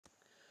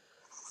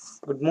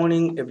Good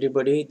morning,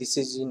 everybody. This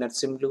is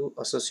Narsimhulu,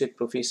 Associate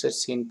Professor,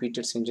 St.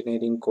 Peter's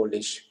Engineering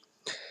College.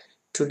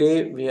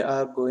 Today, we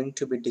are going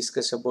to be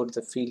discuss about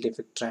the field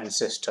effect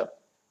transistor.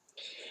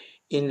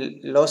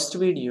 In last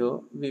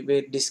video, we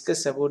were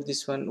discuss about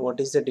this one. What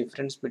is the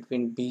difference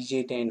between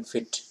BJT and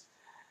FIT?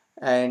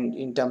 And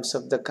in terms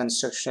of the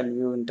constructional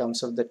view, in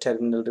terms of the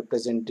terminal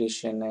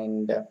representation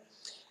and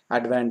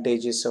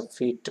advantages of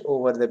FIT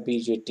over the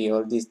BJT,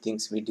 all these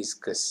things we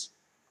discuss.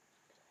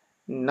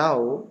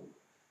 Now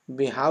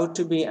we have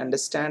to be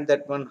understand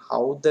that one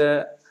how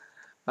the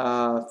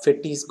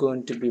fit is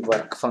going to be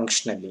work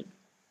functionally.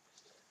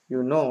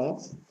 You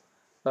know,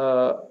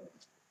 uh,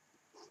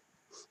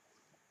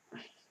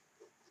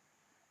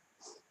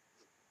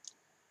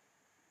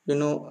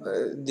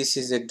 this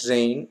is a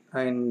drain,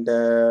 and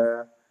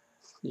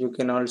you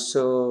can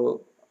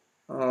also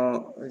uh,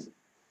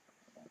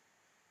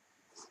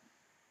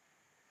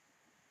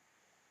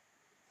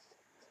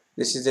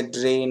 this is a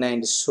drain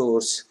and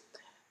source,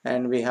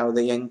 and we have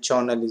the N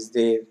channel is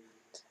there,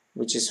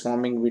 which is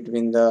forming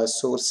between the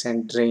source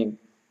and drain,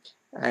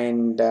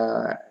 and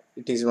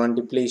it is one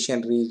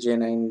depletion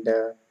region, and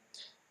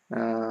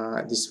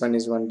this one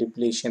is one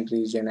depletion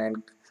region,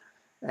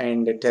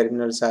 and the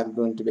terminals are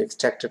going to be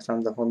extracted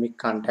from the ohmic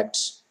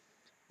contacts,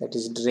 that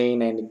is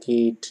drain and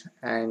gate,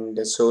 and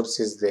the source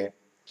is there.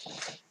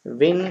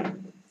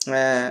 When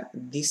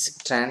this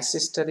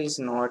transistor is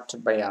not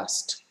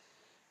biased,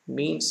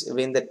 means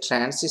when the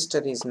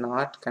transistor is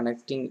not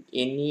connecting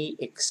any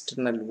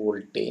external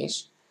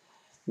voltage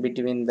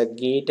between the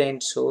gate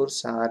and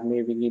source, or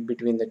maybe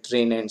between the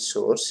drain and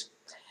source,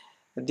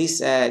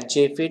 this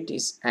JFET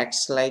is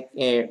acts like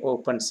a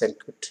open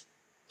circuit,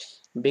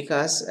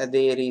 because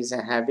there is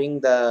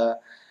having the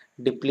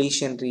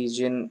depletion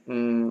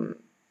region,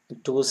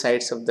 two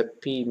sides of the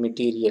P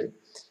material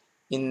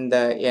in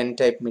the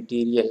N-type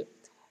material,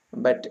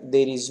 but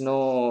there is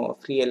no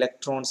free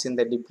electrons in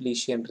the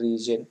depletion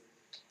region,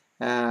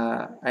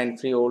 and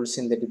free holes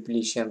in the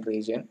depletion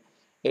region.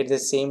 At the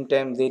same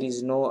time, there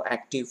is no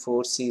active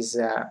force is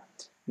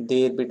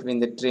there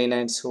between the drain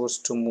and source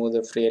to move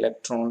the free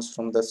electrons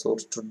from the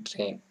source to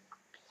drain.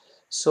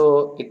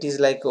 So it is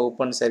like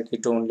open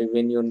circuit only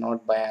when you're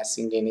not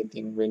biasing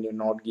anything, when you're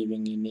not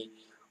giving any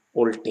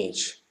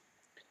voltage.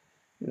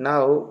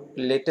 Now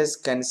let us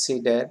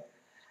consider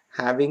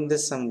having the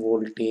some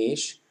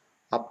voltage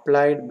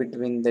applied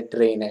between the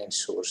drain and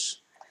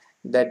source,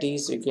 that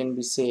is, you can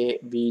be say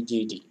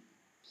VDD.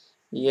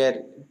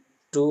 Here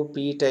two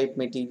p-type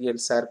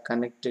materials are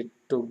connected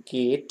to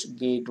gate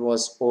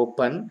was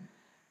open.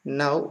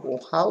 Now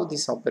how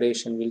this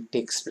operation will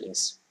take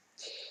place?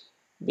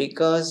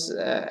 Because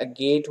a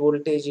gate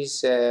voltage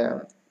is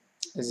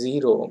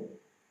 0,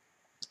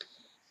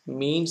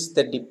 means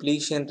the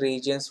depletion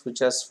regions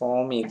which are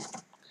forming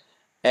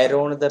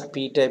around the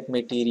p-type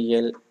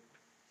material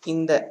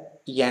in the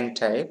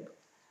n-type,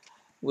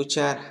 which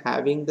are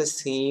having the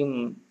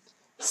same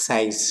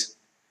size,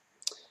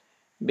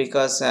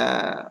 because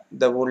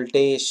the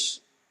voltage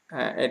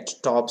at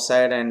top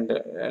side and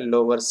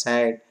lower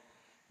side,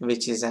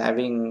 which is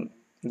having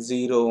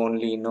 0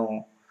 only,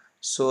 no,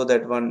 so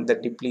that one the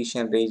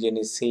depletion region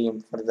is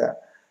same for the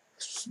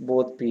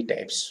both p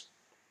types.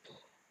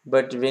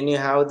 But when you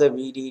have the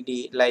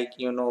VDD, like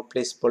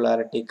plus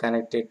polarity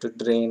connected to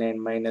drain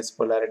and minus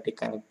polarity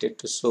connected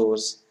to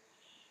source,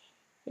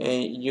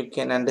 you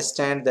can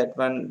understand that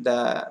one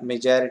the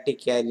majority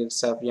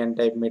carriers of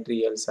n-type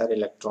materials are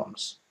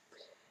electrons.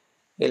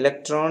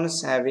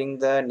 Electrons having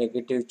the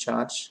negative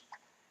charge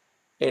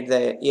at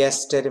the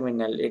S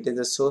terminal, it is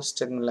the source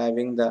terminal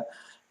having the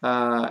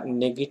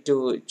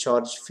negative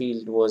charge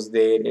field was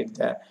there. At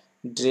the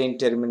drain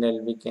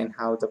terminal, we can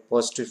have the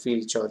positive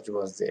field charge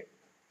was there.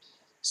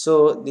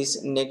 So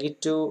this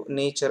negative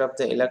nature of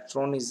the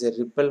electron is a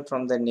repel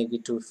from the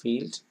negative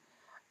field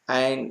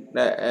and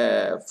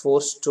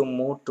forced to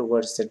move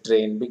towards the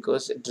drain,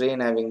 because drain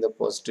having the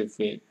positive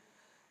field,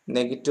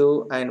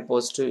 negative and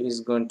positive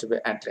is going to be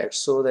attract,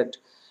 so that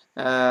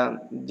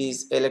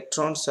these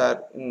electrons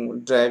are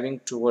driving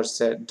towards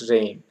the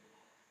drain,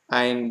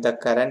 and the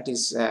current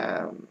is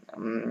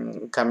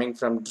coming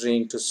from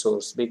drain to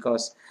source,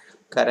 because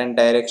current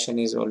direction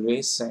is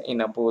always in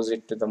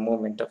opposite to the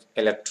movement of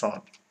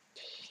electron.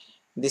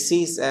 This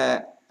is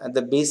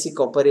the basic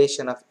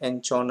operation of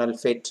n-channel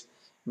FET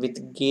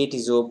with gate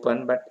is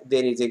open, but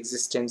there is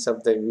existence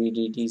of the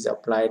VDDs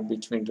applied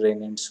between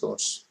drain and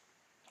source.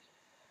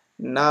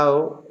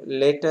 Now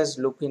let us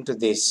look into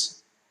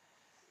this.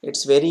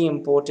 It's very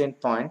important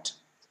point.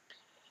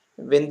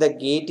 When the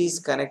gate is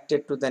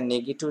connected to the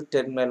negative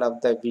terminal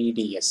of the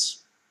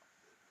VDS,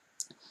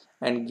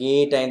 and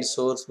gate and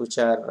source which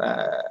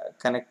are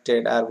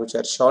connected or which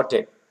are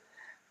shorted,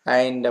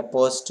 and a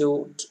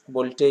positive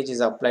voltage is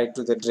applied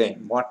to the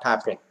drain, what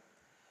happened?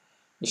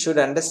 You should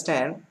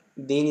understand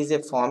there is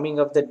a forming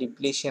of the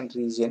depletion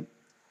region.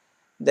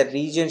 The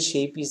region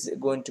shape is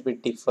going to be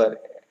differ.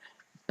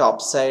 Top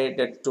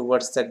side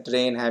towards the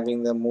drain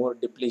having the more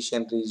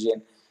depletion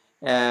region,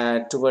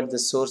 toward the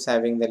source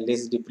having the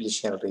less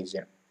depletion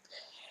region.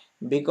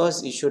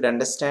 Because you should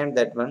understand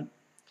that one,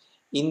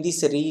 in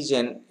this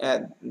region,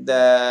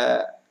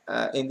 the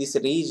in this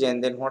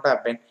region, then what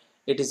happened,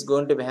 it is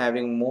going to be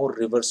having more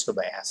reverse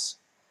bias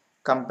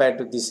compared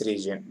to this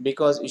region,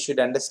 because you should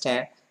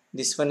understand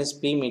this one is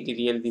p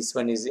material, this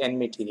one is n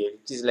material,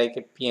 it is like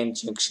a p-n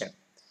junction.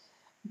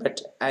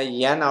 But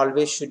n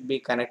always should be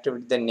connected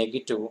with the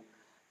negative,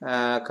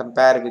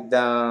 compare with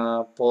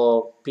the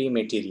p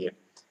material.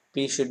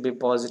 P should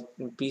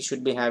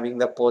be having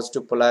the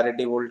positive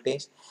polarity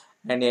voltage,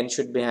 and n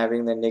should be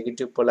having the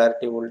negative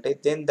polarity voltage,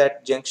 then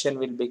that junction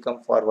will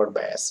become forward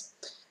bias.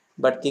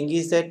 But thing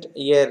is that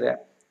here,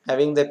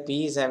 having the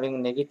p is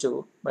having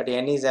negative, but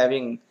n is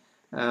having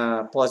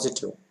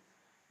positive,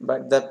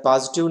 but the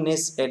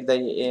positiveness at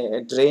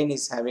the drain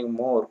is having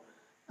more,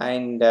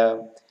 and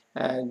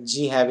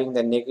G having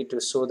the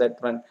negative, so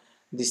that one,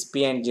 this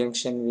p and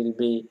junction will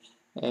be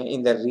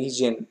in the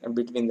region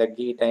between the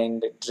gate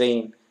and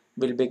drain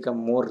will become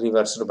more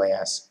reversed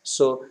bias,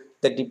 so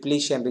the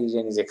depletion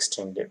region is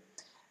extended.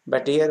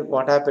 But here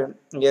what happened,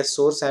 here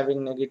source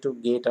having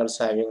negative, gate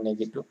also having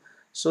negative,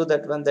 so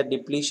that one, the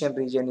depletion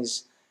region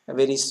is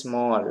very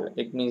small.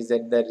 It means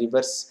that the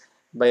reverse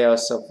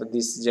bias of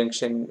this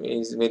junction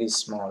is very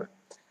small,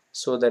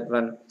 so that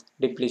one,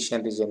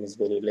 depletion region is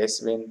very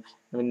less when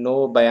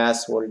no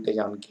bias voltage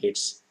on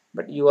gates,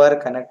 but you are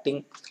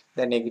connecting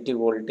the negative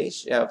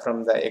voltage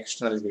from the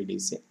external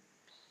VDC.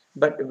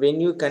 But when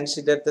you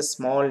consider the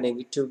small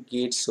negative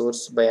gate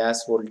source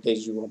bias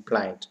voltage you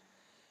applied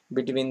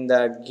between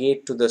the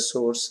gate to the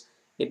source,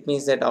 it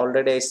means that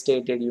already I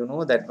stated,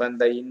 that when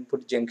the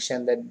input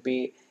junction, that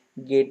be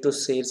gate to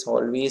source,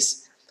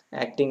 always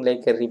acting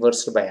like a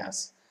reversed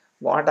bias.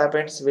 What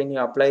happens when you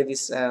apply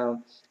this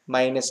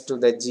minus to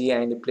the G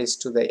and plus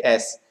to the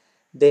S,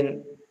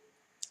 then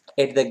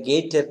at the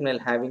gate terminal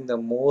having the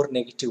more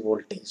negative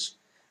voltage,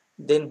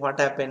 then what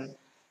happen,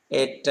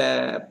 at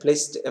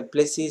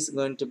plus is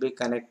going to be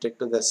connected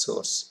to the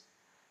source,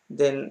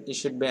 then you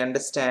should be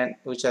understand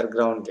which are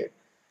grounded,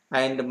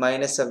 and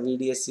minus of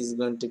VDS is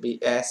going to be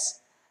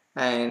S,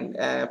 and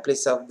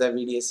plus of the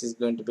VDS is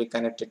going to be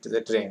connected to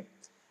the drain.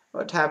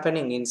 What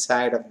happening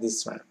inside of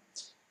this one,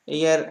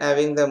 here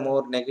having the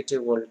more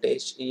negative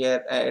voltage,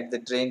 here at the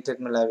drain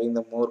terminal having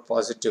the more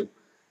positive,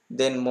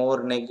 then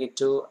more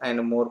negative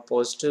and more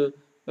positive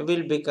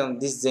will become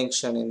this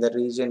junction in the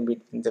region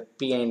between the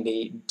P and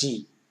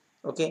D.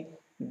 Okay,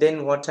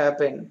 then what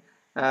happened,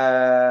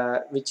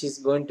 which is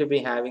going to be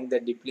having the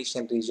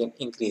depletion region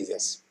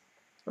increases.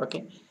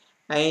 Okay,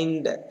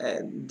 and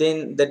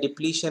then the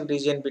depletion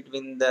region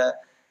between the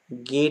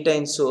gate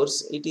and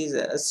source, it is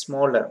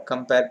smaller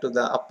compared to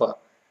the upper.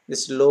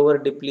 This lower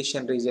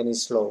depletion region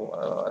is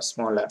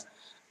smaller.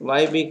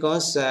 Why?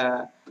 Because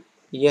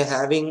you're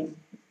having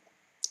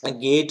a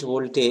gate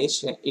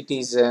voltage, it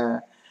is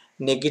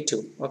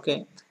negative.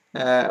 Okay,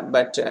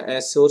 but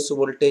source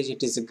voltage,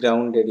 it is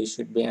grounded, you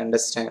should be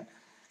understand.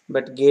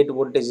 But gate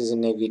voltage is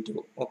negative.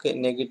 Okay,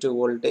 negative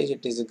voltage,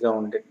 it is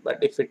grounded.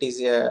 But if it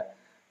is a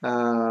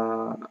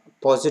uh,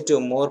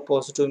 positive, more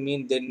positive,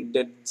 mean then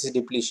that this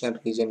depletion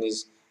region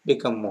is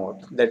become more.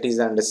 That is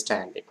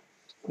understanding.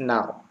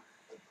 Now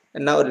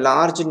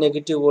large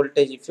negative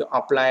voltage, if you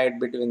apply it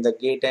between the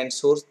gate and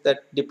source,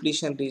 that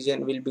depletion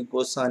region will be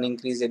goes on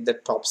increase at the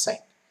top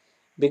side,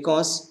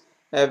 because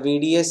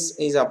VDS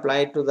is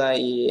applied to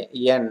the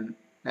N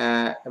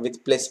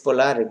with plus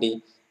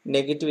polarity,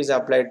 negative is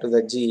applied to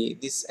the G,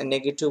 this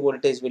negative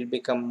voltage will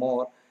become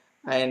more,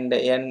 and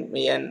N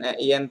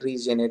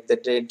region at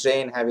the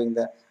drain having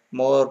the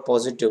more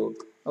positive.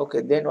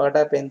 Okay, then what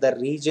happened, the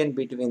region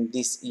between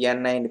this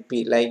N and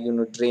P, like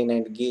drain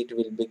and gate,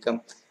 will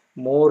become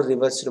more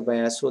reversed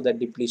bias, so the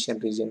depletion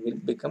region will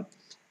become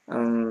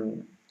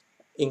um,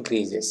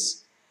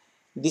 increases.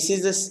 This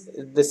is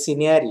the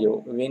scenario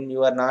when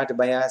you are not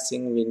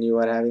biasing, when you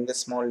are having the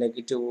small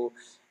negative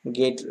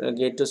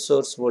gate to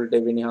source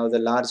voltage, when you have the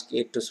large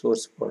gate to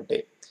source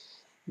voltage.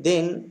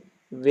 Then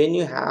when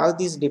you have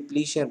these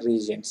depletion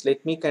regions,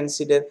 let me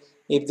consider,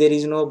 if there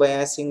is no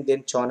biasing,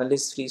 then channel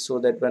is free, so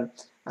that when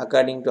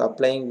according to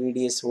applying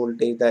VDS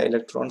voltage, the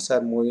electrons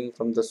are moving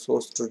from the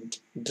source to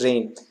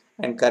drain,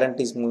 and current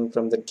is moving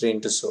from the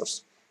drain to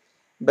source.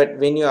 But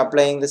when you are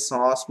applying the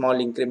small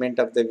increment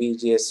of the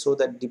VGS, so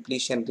that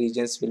depletion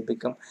regions will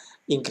become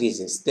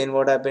increases, then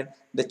what happen,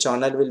 the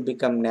channel will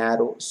become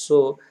narrow,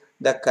 so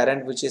the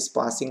current which is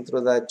passing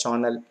through the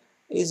channel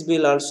is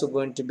will also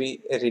going to be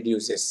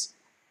reduces,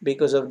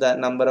 because of the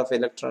number of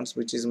electrons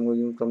which is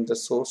moving from the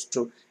source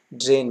to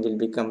drain will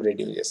become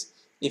reduces.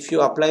 If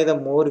you apply the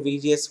more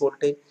VGS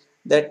voltage,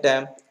 that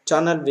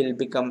channel will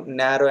become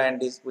narrow,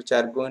 and is which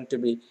are going to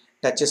be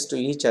touches to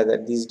each other,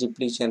 these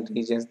depletion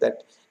regions,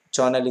 that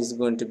channel is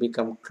going to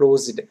become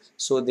closed,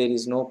 so there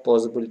is no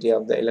possibility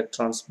of the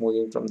electrons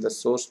moving from the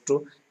source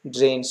to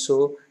drain,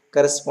 so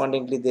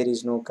correspondingly there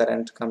is no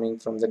current coming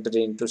from the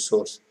drain to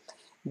source.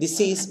 This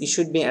is, you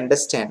should be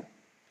understand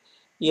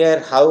here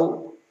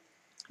how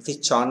the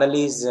channel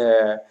is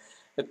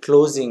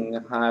closing,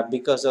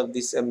 because of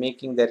this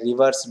making the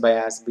reverse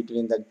bias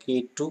between the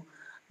gate to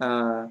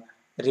uh,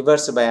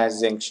 reverse bias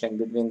junction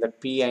between the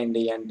P and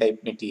N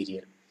type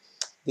material.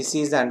 This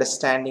is the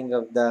understanding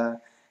of the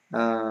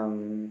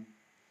um,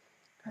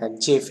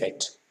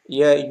 Jfet.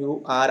 Here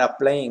you are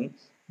applying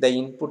the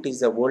input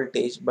is a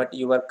voltage, but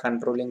you are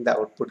controlling the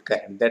output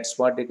current. That's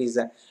what it is,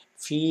 a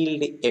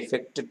field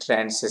effect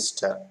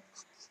transistor.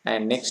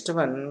 And next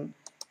one,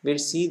 we'll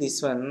see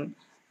this one,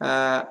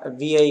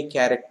 VI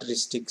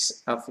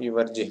characteristics of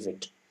your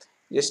Jfet.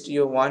 Just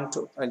you want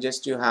to,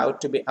 just you have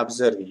to be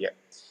observed here.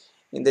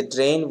 In the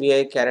drain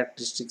VI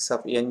characteristics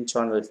of N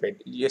channel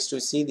FET, just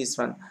to see this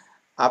one,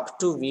 up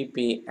to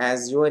Vp,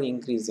 as you are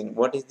increasing,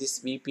 what is this?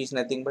 Vp is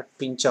nothing but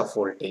pinch of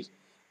voltage.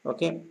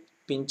 Okay,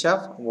 pinch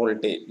of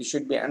voltage. You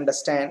should be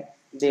understand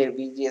there.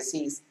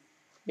 VGS is,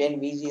 when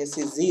VGS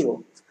is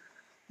 0,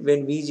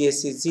 when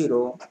VGS is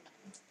 0,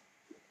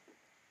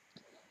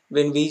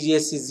 when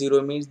VGS is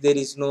 0 means there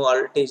is no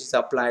voltage is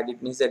applied.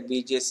 It means that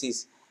VGS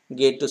is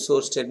gate to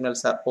source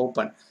terminals are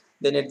open.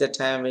 Then at the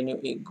time when you,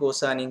 it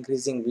goes on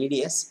increasing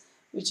VDS,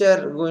 which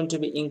are going to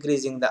be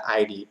increasing the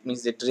ID. It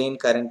means the drain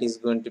current is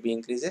going to be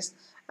increases,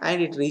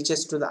 and it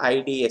reaches to the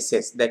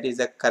IDSS, that is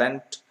the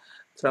current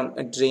from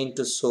a drain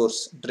to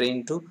source,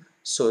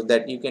 so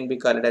that you can be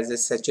called as a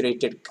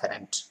saturated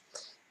current.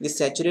 The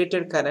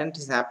saturated current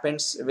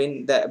happens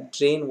when the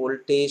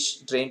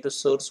drain to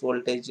source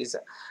voltage is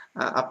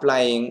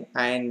applying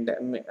and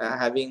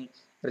having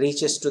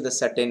reaches to the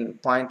certain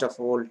point of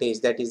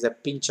voltage, that is a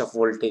pinch of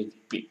voltage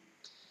Vp.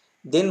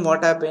 Then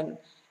what happen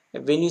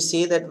when you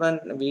say that one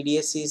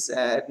VDS is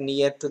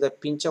near to the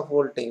pinch of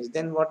voltage?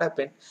 Then what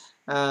happen,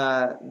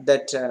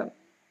 that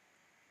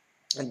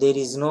there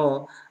is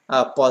no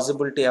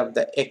possibility of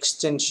the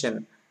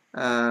extension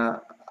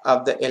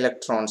of the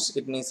electrons.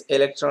 It means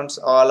electrons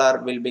all are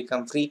will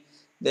become free,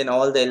 then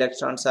all the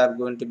electrons are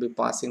going to be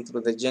passing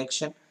through the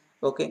junction.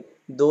 Okay,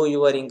 though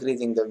you are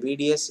increasing the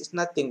VDS,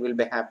 nothing will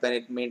be happen,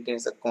 it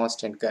maintains a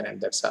constant current,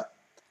 that's all.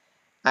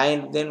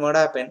 And then what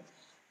happened,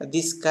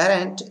 this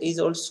current is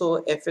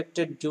also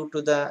affected due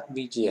to the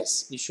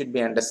VGS, you should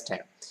be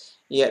understand.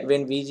 Yeah,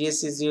 when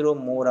VGS is 0,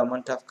 more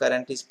amount of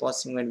current is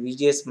passing. When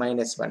VGS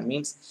minus 1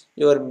 means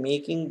you are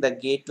making the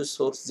gate to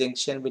source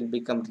junction will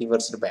become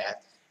reversed bias.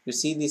 You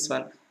see this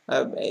one,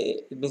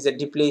 it means the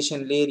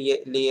depletion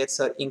layers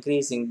are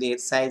increasing their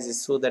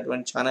sizes, so that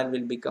one channel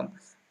will become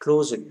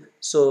closed.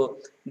 So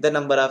the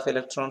number of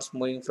electrons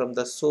moving from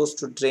the source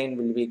to drain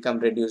will become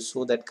reduced,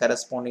 so that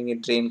corresponding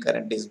drain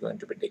current is going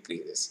to be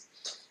decreases.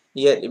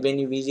 Here when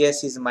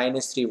VGS is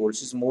minus 3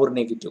 volts is more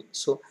negative,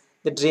 so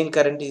the drain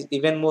current is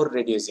even more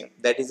reducing.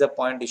 That is the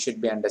point you should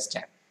be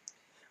understand.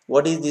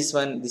 What is this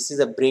one? This is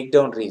a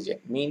breakdown region,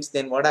 means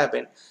then what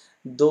happened,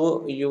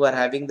 though you are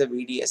having the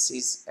VDS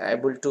is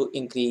able to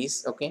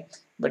increase, okay,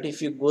 but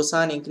if you goes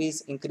on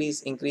increase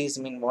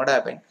mean what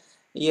happened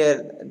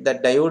here, the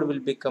diode will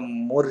become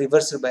more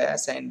reverse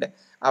bias and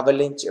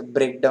avalanche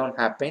breakdown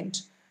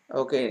happened,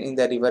 okay, in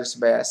the reverse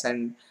bias,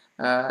 and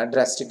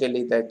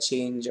drastically the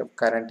change of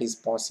current is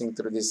passing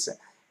through this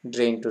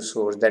drain to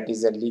source, that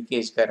is a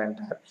leakage current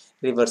or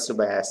reverse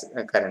bias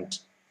current.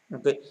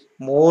 Okay,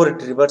 more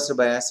reverse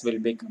bias will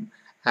become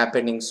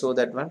happening, so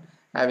that one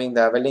having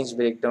the avalanche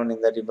breakdown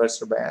in the reverse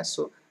bias,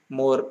 so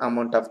more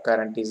amount of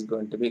current is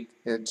going to be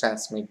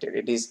transmitted.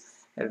 It is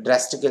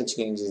drastical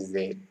changes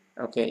there.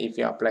 Okay, if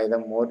you apply the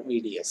more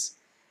VDS.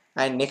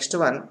 And next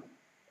one,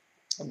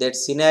 that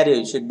scenario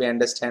you should be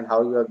understand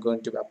how you are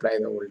going to apply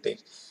the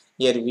voltage.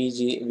 Here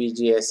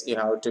VGS, you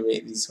have to be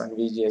this one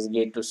VGS,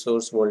 gate to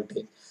source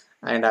voltage,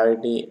 and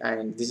RD,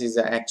 and this is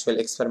the actual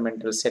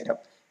experimental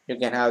setup. You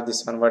can have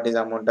this one, what is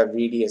the amount of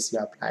VDS you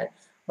applied,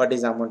 what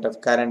is the amount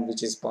of current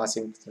which is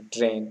passing through the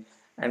drain,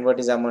 and what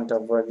is the amount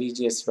of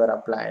VGS you are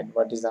applied,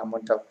 what is the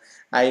amount of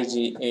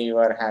IG you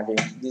are having.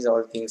 These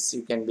all things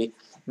you can be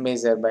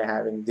measured by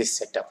having this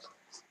setup.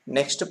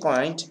 Next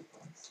point,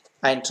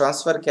 and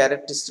transfer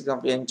characteristic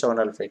of n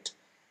channel FET.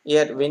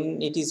 Here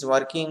when it is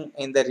working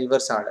in the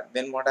reverse order,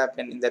 then what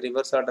happen in the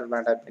reverse order,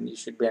 what happen you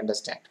should be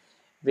understand.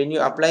 When you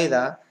apply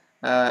the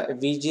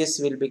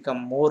VGS will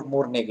become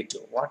more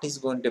negative, what is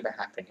going to be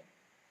happening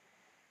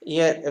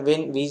here?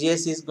 When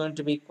VGS is going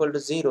to be equal to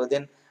 0,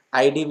 then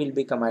ID will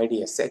become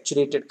IDS,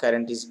 saturated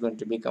current is going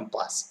to become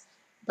pass.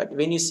 But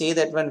when you say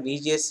that when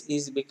VGS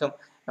is become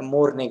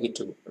more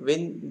negative,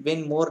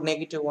 when more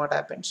negative, what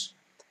happens?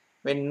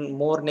 When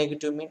more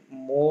negative mean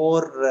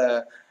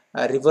more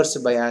reverse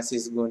bias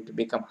is going to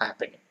become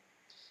happening,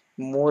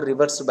 more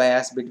reverse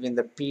bias between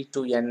the P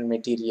to N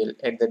material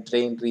at the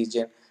drain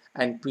region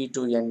and P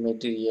to N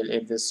material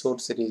at the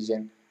source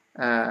region,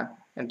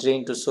 and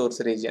drain to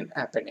source region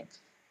happening.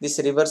 This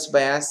reverse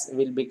bias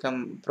will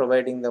become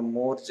providing the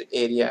more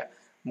area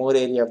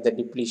of the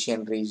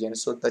depletion region,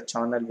 so the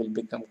channel will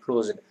become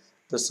closed.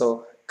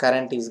 So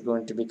current is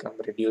going to become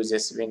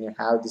reduces when you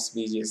have this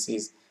VGS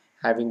is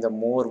having the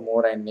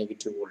more and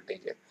negative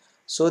voltage.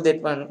 So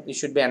that one you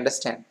should be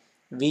understand,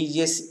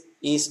 VGS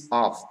is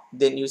off,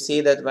 then you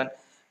say that one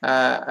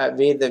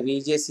where the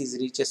VGS is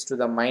reaches to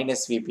the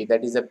minus VP,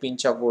 that is a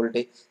pinch of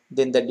voltage,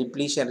 then the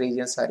depletion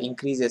regions are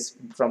increases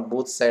from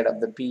both side of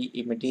the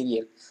P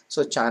material,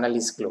 so channel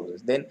is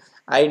closed, then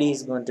ID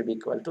is going to be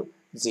equal to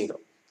 0.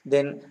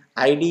 then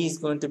id is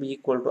going to be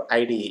equal to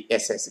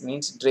idss,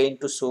 means drain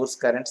to source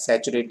current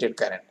saturated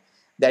current.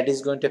 That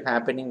is going to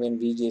happening when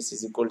vgs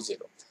is equal to 0.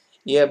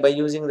 Here by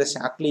using the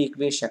Shockley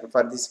equation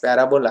for this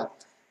parabola,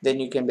 then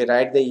you can be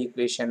write the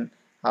equation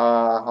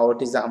how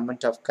it is the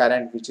amount of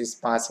current which is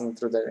passing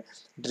through the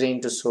drain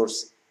to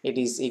source. It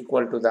is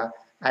equal to the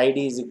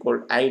id is equal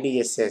to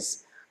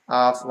idss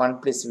of 1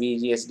 plus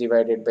vgs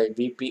divided by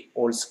vp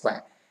whole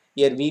square.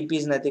 Here vp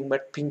is nothing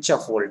but pinch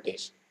of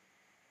voltage.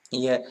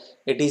 Here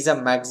it is a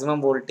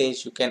maximum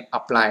voltage you can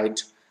apply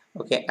it,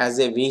 okay, as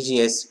a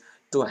vgs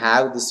to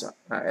have this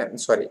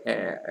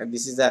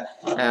this is the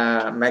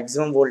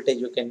maximum voltage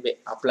you can be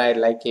applied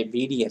like a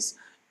vds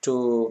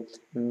to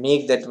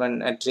make that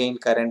one drain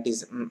current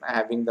is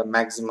having the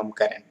maximum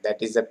current.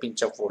 That is the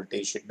pinch of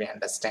voltage should be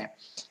understand.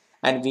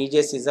 And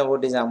vgs is the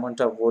what is the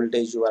amount of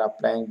voltage you are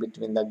applying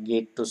between the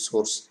gate to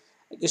source.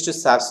 Just to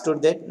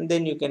substitute that,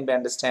 then you can be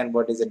understand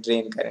what is the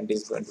drain current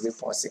is going to be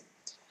possible.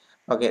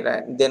 Okay,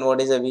 right. Then what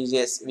is a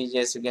VGS?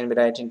 VGS you can be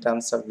write in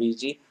terms of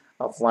VG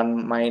of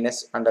 1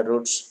 minus under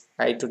root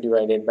I2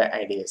 divided by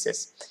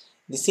IDSS.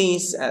 This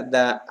is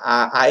the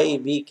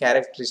IV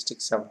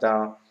characteristics of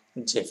the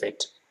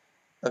JFET.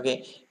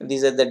 Okay,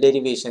 these are the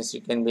derivations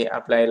you can be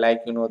apply,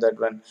 like you know that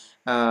one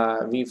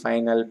V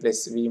final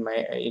plus V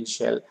my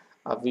initial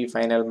of V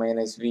final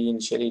minus V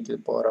initial e to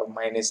the power of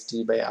minus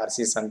T by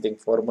RC something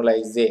formula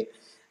is there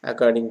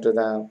according to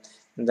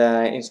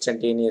the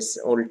instantaneous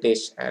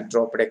voltage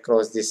dropped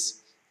across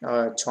this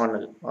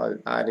channel, or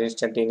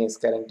instantaneous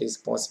current is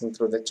passing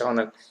through the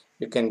channel.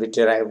 You can be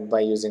derived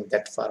by using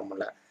that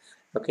formula.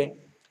 Okay,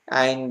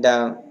 and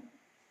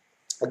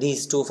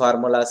these two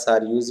formulas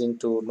are using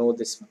to know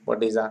this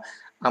what is the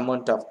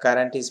amount of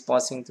current is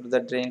passing through the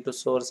drain to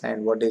source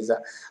and what is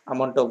the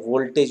amount of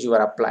voltage you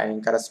are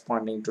applying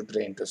corresponding to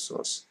drain to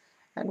source.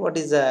 And what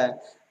is the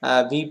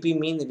vp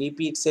means?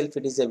 Vp itself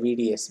it is a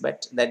vds,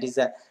 but that is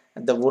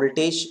the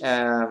voltage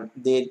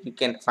there you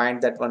can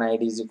find that one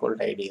id is equal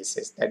to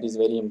idss. That is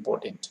very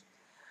important.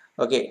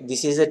 Okay,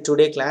 this is a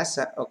today class.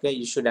 Okay,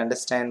 you should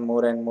understand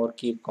more and more,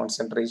 keep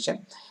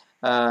concentration.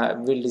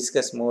 We'll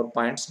discuss more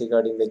points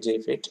regarding the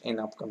JFET in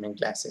upcoming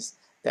classes.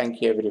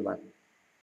 Thank you everyone.